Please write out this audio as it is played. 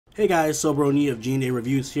Hey guys, Sobroni of G&A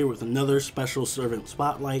Reviews here with another special servant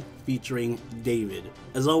spotlight featuring David.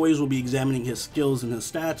 As always, we'll be examining his skills and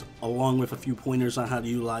his stats, along with a few pointers on how to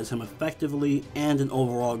utilize him effectively and an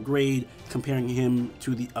overall grade, comparing him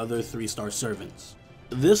to the other 3-star servants.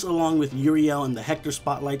 This, along with Uriel and the Hector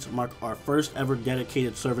spotlights, mark our first ever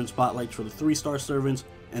dedicated servant spotlights for the 3-star servants,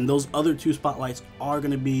 and those other 2 spotlights are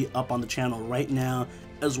going to be up on the channel right now,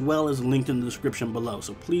 as well as linked in the description below,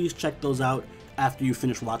 so please check those out after you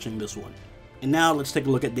finish watching this one. And now let's take a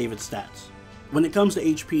look at David's stats. When it comes to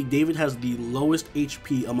HP, David has the lowest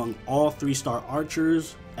HP among all 3-star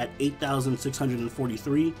archers at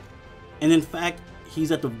 8,643, and in fact,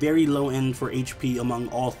 he's at the very low end for HP among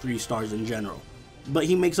all 3 stars in general. But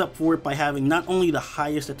he makes up for it by having not only the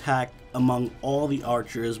highest attack among all the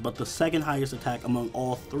archers, but the second highest attack among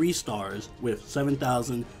all 3 stars with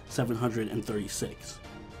 7,736.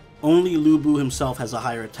 Only Lubu himself has a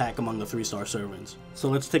higher attack among the 3-star servants, so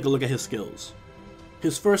let's take a look at his skills.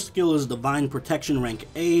 His first skill is Divine Protection rank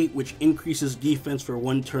A, which increases defense for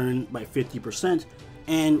 1 turn by 50%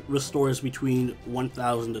 and restores between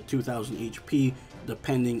 1000 to 2000 HP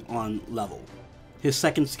depending on level. His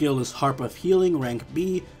second skill is Harp of Healing rank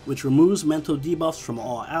B, which removes mental debuffs from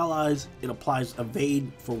all allies. It applies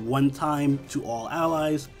Evade for 1 time to all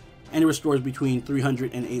allies, and it restores between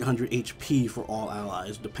 300 and 800 HP for all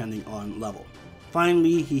allies, depending on level.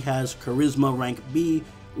 Finally, he has Charisma rank B,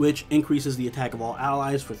 which increases the attack of all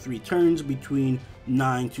allies for 3 turns between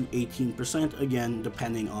 9 to 18%, again,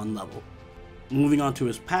 depending on level. Moving on to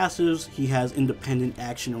his passives, he has Independent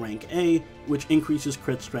Action rank A, which increases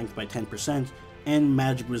crit strength by 10%, and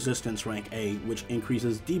Magic Resistance rank A, which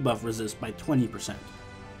increases debuff resist by 20%.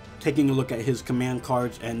 Taking a look at his command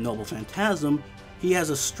cards and Noble Phantasm, he has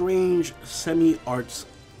a strange semi-arts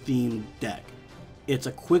themed deck. It's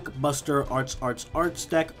a quick buster arts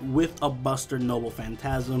deck with a buster Noble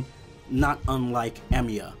Phantasm, not unlike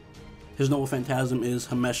Emiya. His Noble Phantasm is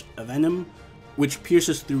Hamesh Avenim, which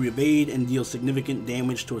pierces through evade and deals significant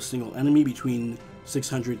damage to a single enemy between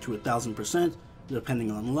 600 to 1000%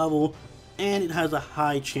 depending on level, and it has a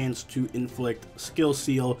high chance to inflict skill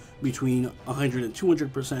seal between 100 and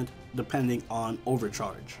 200% depending on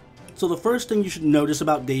overcharge. So the first thing you should notice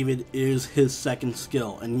about David is his second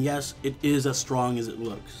skill, and yes, it is as strong as it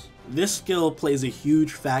looks. This skill plays a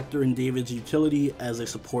huge factor in David's utility as a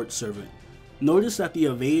support servant. Notice that the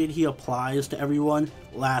evade he applies to everyone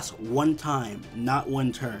lasts 1 time, not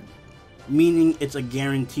 1 turn, meaning it's a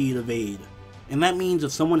guaranteed evade. And that means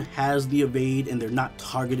if someone has the evade and they're not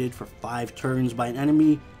targeted for 5 turns by an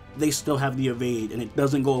enemy, they still have the evade and it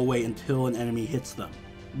doesn't go away until an enemy hits them.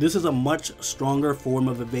 This is a much stronger form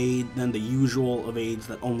of evade than the usual evades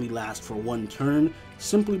that only last for 1 turn,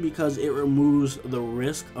 simply because it removes the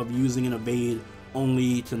risk of using an evade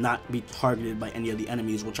only to not be targeted by any of the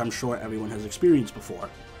enemies, which I'm sure everyone has experienced before.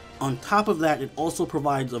 On top of that, it also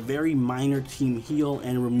provides a very minor team heal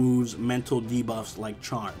and removes mental debuffs like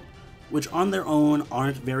Charm, which on their own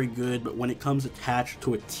aren't very good, but when it comes attached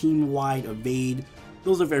to a team-wide evade,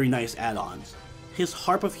 those are very nice add-ons. His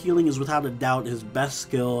Harp of Healing is without a doubt his best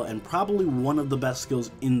skill and probably one of the best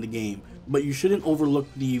skills in the game, but you shouldn't overlook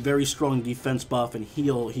the very strong defense buff and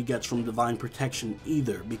heal he gets from Divine Protection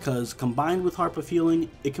either, because combined with Harp of Healing,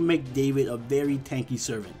 it can make David a very tanky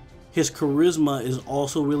servant. His Charisma is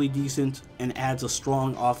also really decent and adds a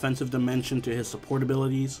strong offensive dimension to his support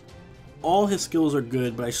abilities. All his skills are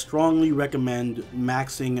good, but I strongly recommend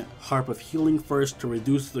maxing Harp of Healing first to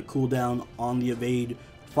reduce the cooldown on the evade,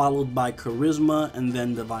 followed by Charisma and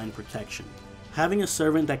then Divine Protection. Having a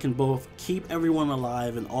servant that can both keep everyone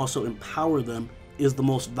alive and also empower them is the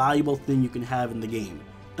most valuable thing you can have in the game.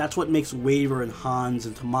 That's what makes Waver and Hans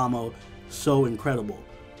and Tamamo so incredible.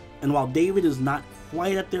 And while David is not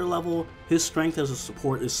quite at their level, his strength as a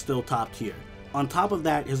support is still top tier. On top of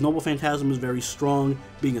that, his Noble Phantasm is very strong,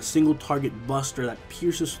 being a single target buster that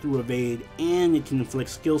pierces through evade and it can inflict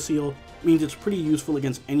skill seal, means it's pretty useful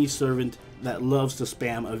against any servant that loves to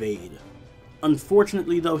spam evade.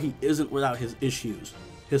 Unfortunately though, he isn't without his issues.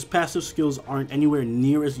 His passive skills aren't anywhere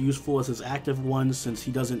near as useful as his active ones, since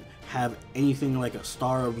he doesn't have anything like a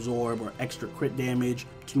Star Absorb or extra crit damage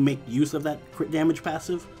to make use of that crit damage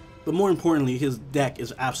passive. But more importantly, his deck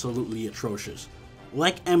is absolutely atrocious.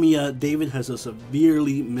 Like Emiya, David has a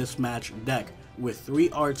severely mismatched deck with 3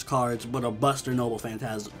 arts cards but a buster Noble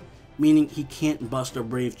Phantasm, meaning he can't bust a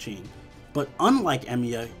Brave Chain. But unlike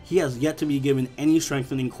Emiya, he has yet to be given any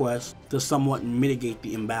strengthening quests to somewhat mitigate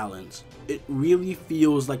the imbalance. It really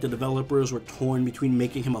feels like the developers were torn between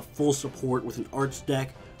making him a full support with an arts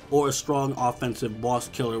deck or a strong offensive boss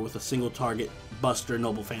killer with a single target buster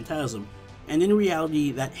Noble Phantasm, and in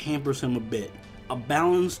reality that hampers him a bit. A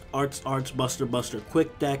balanced Arts Buster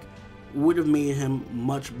quick deck would have made him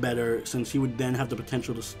much better, since he would then have the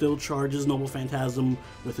potential to still charge his Noble Phantasm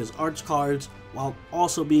with his Arts cards while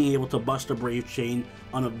also being able to bust a Brave Chain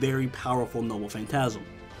on a very powerful Noble Phantasm.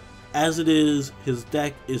 As it is, his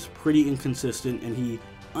deck is pretty inconsistent and he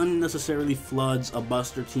unnecessarily floods a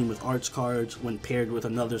Buster team with Arts cards when paired with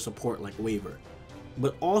another support like Waver.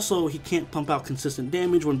 But also, he can't pump out consistent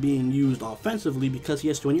damage when being used offensively because he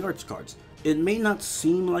has 20 Arts cards. It may not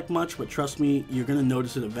seem like much, but trust me, you're going to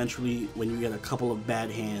notice it eventually when you get a couple of bad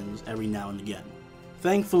hands every now and again.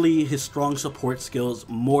 Thankfully, his strong support skills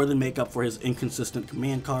more than make up for his inconsistent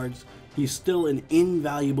command cards. He's still an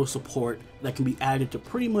invaluable support that can be added to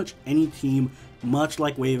pretty much any team, much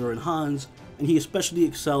like Waver and Hans, and he especially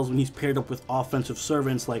excels when he's paired up with offensive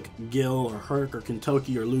servants like Gil or Herc or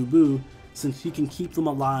Kentoki or Lu Bu, since he can keep them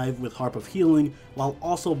alive with Harp of Healing while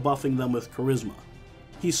also buffing them with Charisma.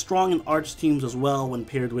 He's strong in Arts teams as well when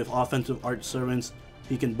paired with offensive Arts servants.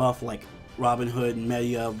 He can buff like Robin Hood,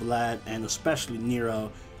 Medea, Vlad, and especially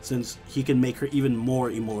Nero, since he can make her even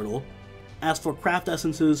more immortal. As for craft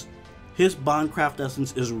essences, his Bond craft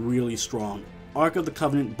essence is really strong. Ark of the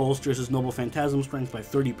Covenant bolsters his Noble Phantasm strength by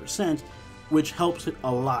 30%, which helps it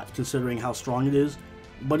a lot considering how strong it is,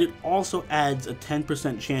 but it also adds a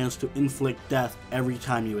 10% chance to inflict death every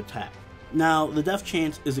time you attack. Now, the death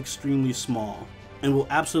chance is extremely small, and will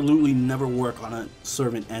absolutely never work on a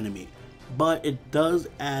servant enemy, but it does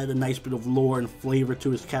add a nice bit of lore and flavor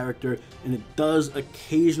to his character, and it does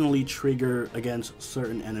occasionally trigger against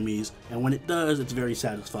certain enemies, and when it does, it's very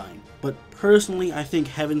satisfying. But personally, I think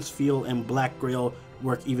Heaven's Feel and Black Grail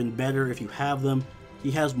work even better if you have them.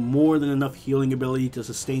 He has more than enough healing ability to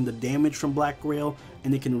sustain the damage from Black Grail,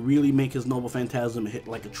 and it can really make his Noble Phantasm hit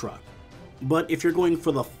like a truck. But if you're going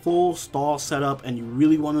for the full stall setup and you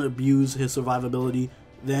really want to abuse his survivability,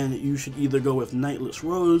 then you should either go with Nightless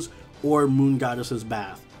Rose or Moon Goddess's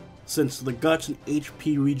Bath, since the Guts and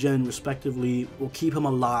HP regen respectively will keep him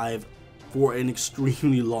alive for an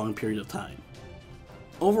extremely long period of time.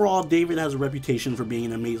 Overall, David has a reputation for being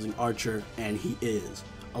an amazing archer, and he is.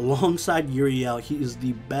 Alongside Uriel, he is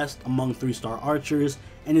the best among 3-star archers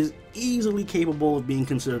and is easily capable of being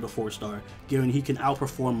considered a 4-star, given he can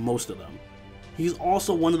outperform most of them. He's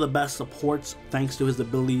also one of the best supports thanks to his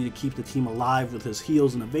ability to keep the team alive with his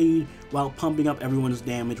heals and evade while pumping up everyone's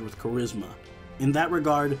damage with Charisma. In that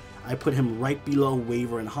regard, I put him right below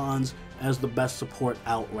Waver and Hans as the best support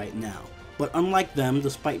out right now. But unlike them,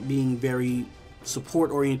 despite being very support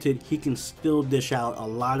oriented, he can still dish out a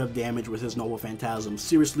lot of damage with his Noble Phantasm.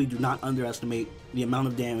 Seriously, do not underestimate the amount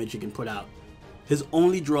of damage he can put out. His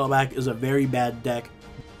only drawback is a very bad deck,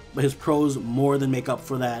 but his pros more than make up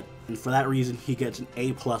for that, and for that reason he gets an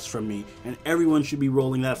A+ from me, and everyone should be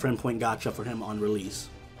rolling that friend point gacha for him on release.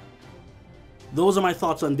 Those are my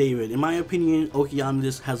thoughts on David. In my opinion,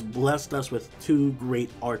 Okeanos has blessed us with 2 great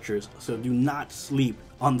archers, so do not sleep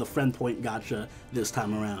on the friend point gacha this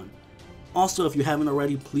time around. Also, if you haven't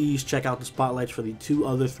already, please check out the spotlights for the 2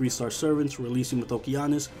 other 3-star servants releasing with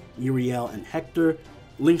Okeanos, Uriel and Hector.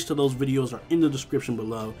 Links to those videos are in the description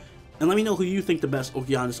below, and let me know who you think the best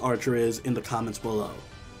Okeanos archer is in the comments below.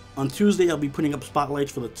 On Tuesday, I'll be putting up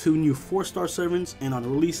spotlights for the 2 new 4-star servants, and on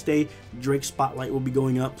release day, Drake's spotlight will be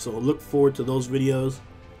going up, so look forward to those videos.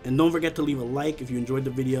 And don't forget to leave a like if you enjoyed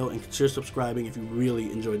the video, and consider subscribing if you really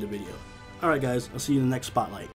enjoyed the video. Alright guys, I'll see you in the next spotlight.